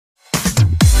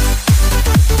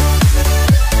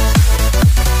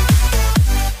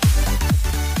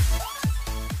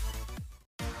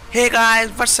Hey guys,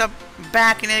 what's up?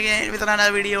 Back in again with another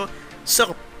video.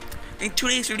 So, in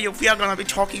today's video, we are gonna be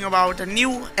talking about the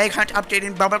new egg hunt update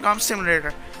in Bubblegum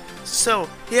Simulator. So,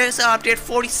 here's the update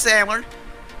 47,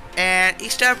 and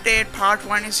Easter update part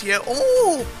 1 is here.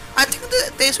 Oh, I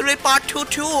think there's really part 2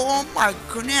 too. Oh my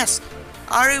goodness,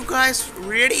 are you guys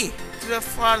ready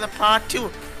for the part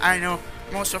 2? I know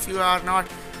most of you are not,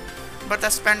 but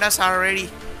the spenders are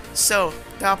ready. So,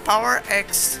 the power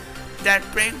eggs that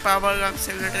bring Bubblegum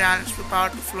Simulator islands to power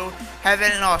to flow have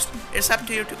been lost. It's up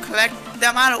to you to collect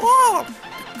them out. Oh!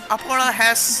 A portal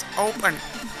has opened.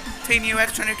 3 new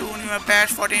eggs, 22 new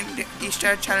pairs, 14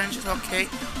 Easter challenges, okay.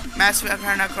 Massive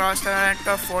hunt across the land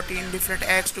of 14 different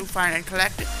eggs to find and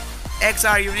collect. Eggs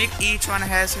are unique, each one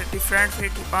has a different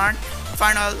fate to earn.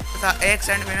 Find all the eggs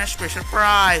and win a special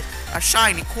prize. A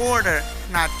shiny quarter.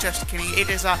 Not just kidding, it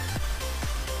is a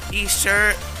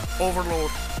Easter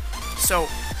overload. So,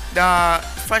 the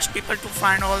first people to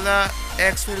find all the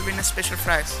eggs will win a special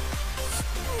prize.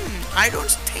 I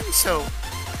don't think so.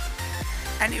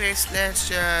 Anyways, let's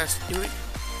just do it.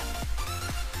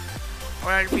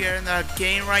 Alright, we are in the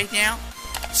game right now.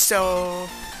 So,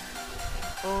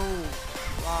 oh,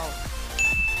 wow.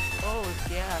 Oh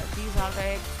yeah, these are the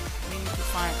eggs we need to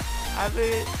find. I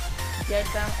will get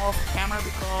them off camera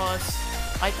because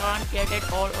I can't get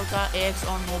it all of the eggs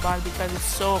on mobile because it's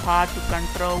so hard to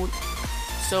control.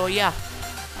 So yeah,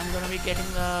 I'm gonna be getting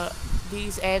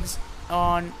these eggs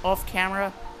on off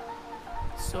camera.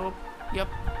 So yep,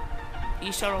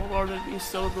 Easter overall will be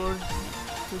so good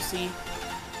to see.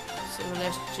 So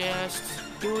let's just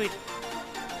do it.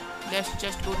 Let's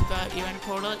just go to the event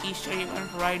portal, Easter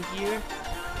event right here.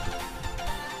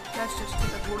 Let's just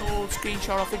take a good old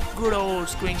screenshot of it. Good old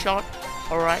screenshot.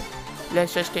 Alright,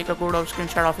 let's just take a good old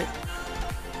screenshot of it.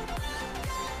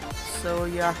 So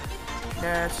yeah,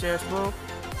 let's just go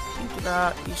into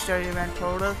the Easter event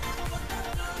portal.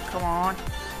 Come on.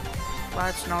 Why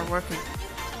it's not working?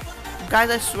 Guys,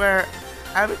 I swear,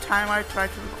 every time I try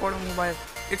to record on mobile,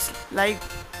 it's like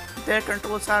their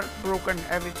controls are broken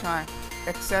every time.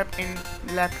 Except in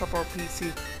laptop or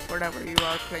PC, whatever you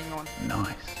are playing on.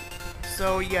 Nice.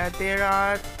 So yeah, there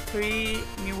are 3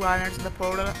 new islands in the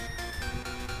portal.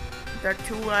 The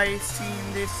 2 I see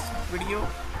in this video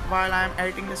while I'm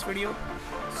editing this video.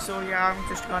 So yeah, I'm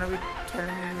just gonna be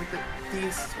telling you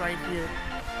these right here.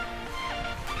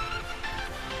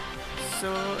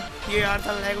 So here are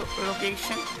the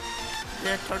location.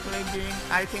 They're totally doing,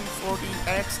 I think,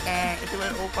 14x, and it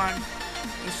will open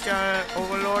Easter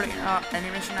overload in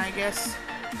animation, I guess,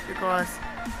 because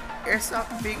it's a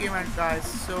big event, guys.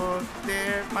 So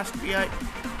there must be a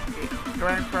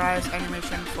grand prize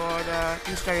animation for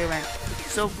the Easter event.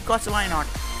 So because why not?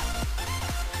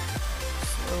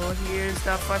 So here's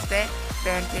the first egg,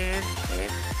 pancake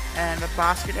egg, and the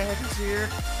basket egg is here.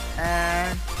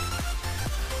 And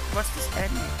what's this egg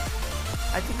name?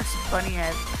 I think it's bunny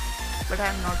egg, but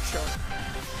I'm not sure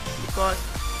because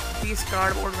these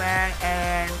cardboard van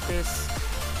and this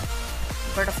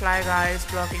butterfly guy is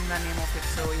blocking the name of it.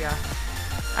 So yeah,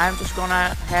 I'm just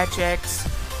gonna hatch eggs,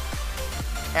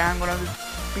 and I'm gonna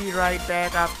be right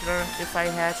back after if I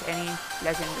hatch any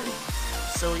legendary.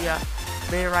 So yeah,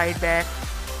 be right back.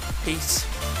 Peace.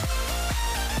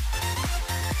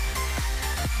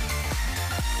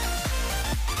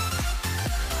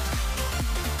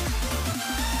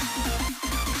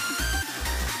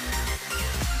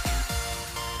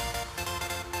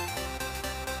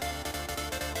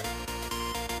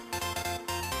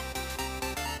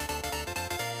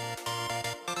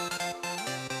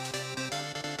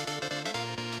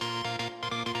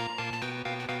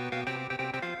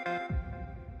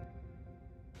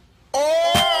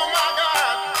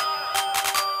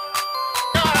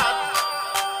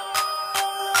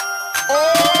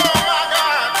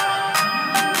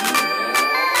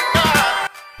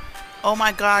 Oh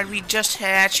my god, we just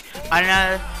hatched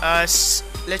another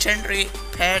legendary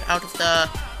pet out of the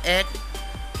egg.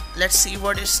 Let's see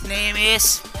what its name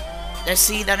is. Let's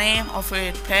see the name of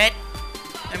a pet.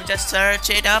 Let me just search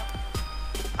it up.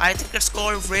 I think it's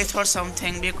called Wraith or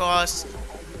something because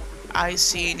I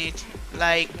seen it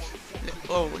like,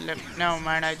 oh, never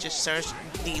mind, I just searched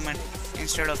demon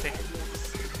instead of it.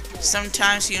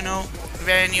 Sometimes, you know,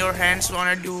 when your hands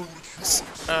wanna do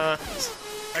a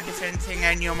different thing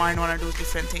and your mind wanna do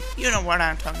different thing, you know what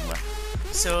I'm talking about.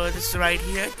 So this is right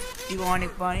here,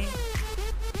 demonic bunny.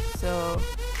 So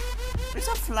it's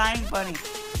a flying bunny.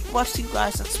 What do you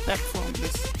guys expect from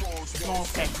this small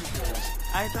pet?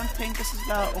 I don't think this is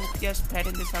the OPS pet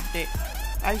in this update.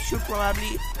 I should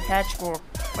probably hatch more,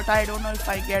 but I don't know if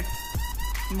I get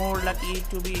more lucky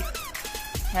to be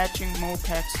hatching more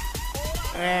pets.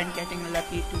 and getting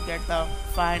lucky to get the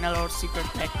final or secret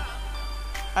pet.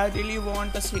 I really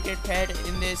want the secret pet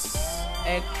in this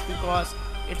egg because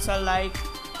it's like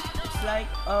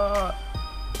a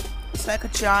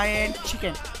giant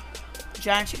chicken.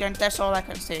 That's all I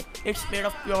can say. It's made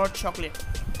of pure chocolate.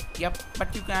 Yep,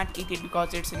 but you can't eat it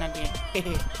because it's in a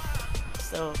game.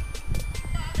 So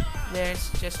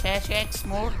let's just hatch eggs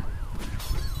more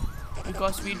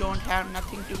because we don't have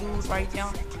nothing to do right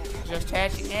now. Just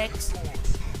hatching eggs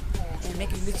and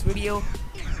making this video.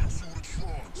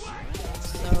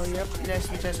 So yep, let's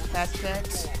just hatch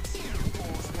eggs.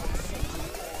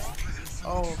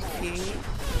 Okay.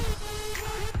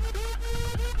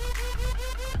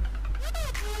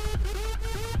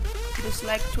 This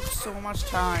took so much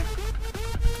time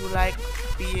to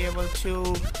be able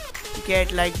to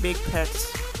get big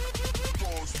pets.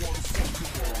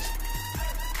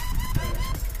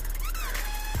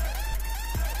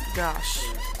 Gosh,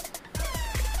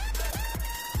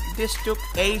 this took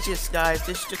ages, guys.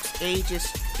 This took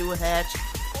ages to hatch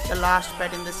the last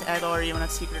pet in this egg or even a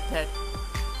secret pet.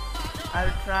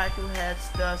 I'll try to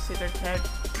hatch the secret pet,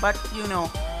 but you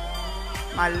know,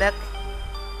 my luck,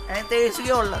 and there is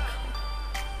your luck.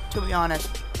 To be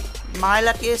honest, my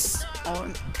luck is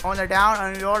on the down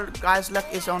and your guys' luck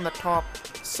is on the top.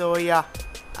 So yeah,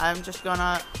 I'm just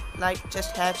gonna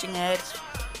just hatching eggs,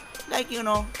 you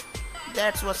know,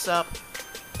 that's what's up.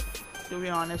 To be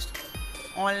honest,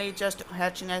 only just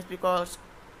hatching eggs because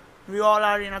we all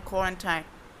are in a quarantine.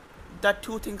 The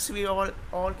two things we all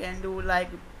can do,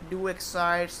 do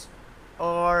exercise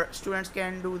or students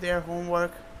can do their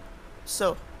homework.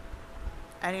 So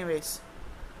anyways,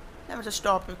 let me just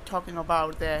stop talking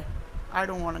about that. I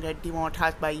don't want to get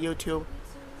demonetized by YouTube.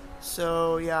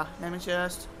 So yeah, let me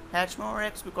just hatch more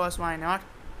eggs because why not?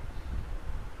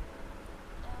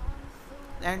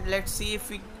 And let's see if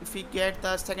we get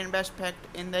the second best pet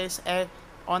in this egg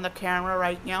on the camera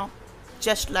right now,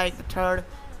 just like the third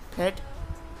pet.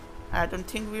 I don't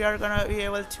think we are gonna be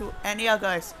able to. And yeah,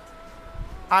 guys,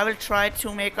 I will try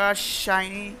to make a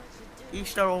shiny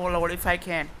Easter Overlord if I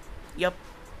can. Yep,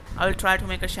 I will try to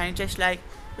make a shiny just like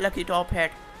Lucky Top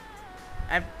Hat.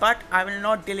 But I will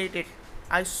not delete it.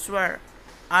 I swear,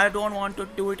 I don't want to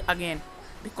do it again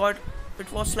because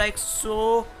it was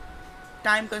so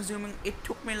time consuming. It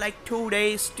took me 2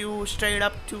 days to straight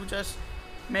up to just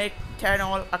make 10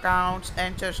 all accounts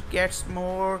and just get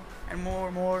more and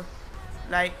more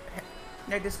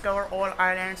they discover all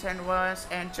islands and ones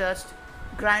and just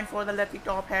grind for the Lucky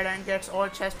Top Hat and gets all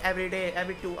chests every day,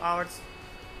 every 2 hours.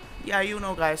 Yeah, you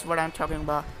know guys what I'm talking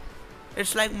about.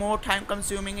 It's more time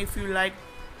consuming if you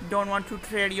don't want to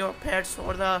trade your pets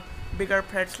for the bigger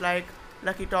pets like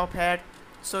Lucky Top Hat.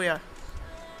 So yeah,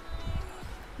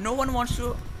 no one wants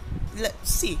to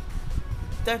see.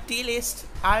 The deal is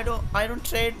I don't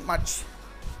trade much,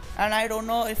 and I don't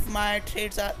know if my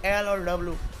trades are L or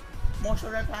W. Most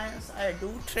of the times I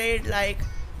do trade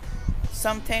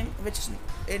something which is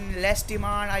in less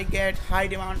demand. I get high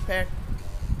demand pet.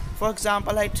 For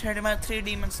example, I traded my 3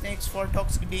 demon snakes for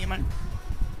toxic demon.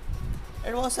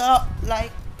 It was a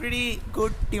pretty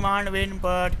good demand win,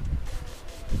 but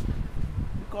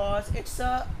because it's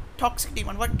a toxic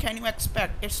demon, what can you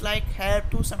expect? It's have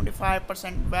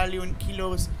 275% value in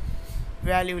kilos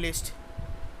value list.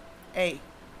 Hey,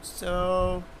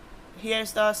 so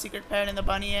here's the secret pet in the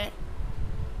bunny egg.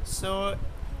 So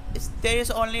there is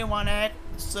only one egg,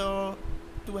 so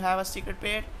to have a secret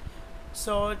pet.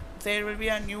 So there will be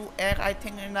a new egg, I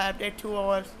think in the update 2,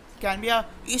 or can be a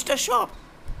Easter shop.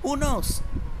 Who knows?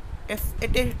 If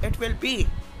it will be,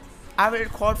 I will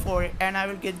record for it and I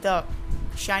will get the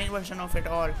shiny version of it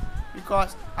all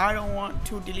because I don't want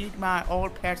to delete my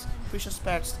old pets, precious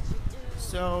pets.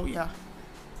 So yeah,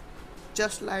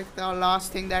 just like the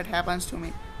last thing that happens to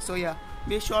me. So yeah,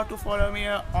 be sure to follow me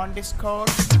on Discord,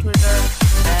 Twitter,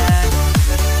 and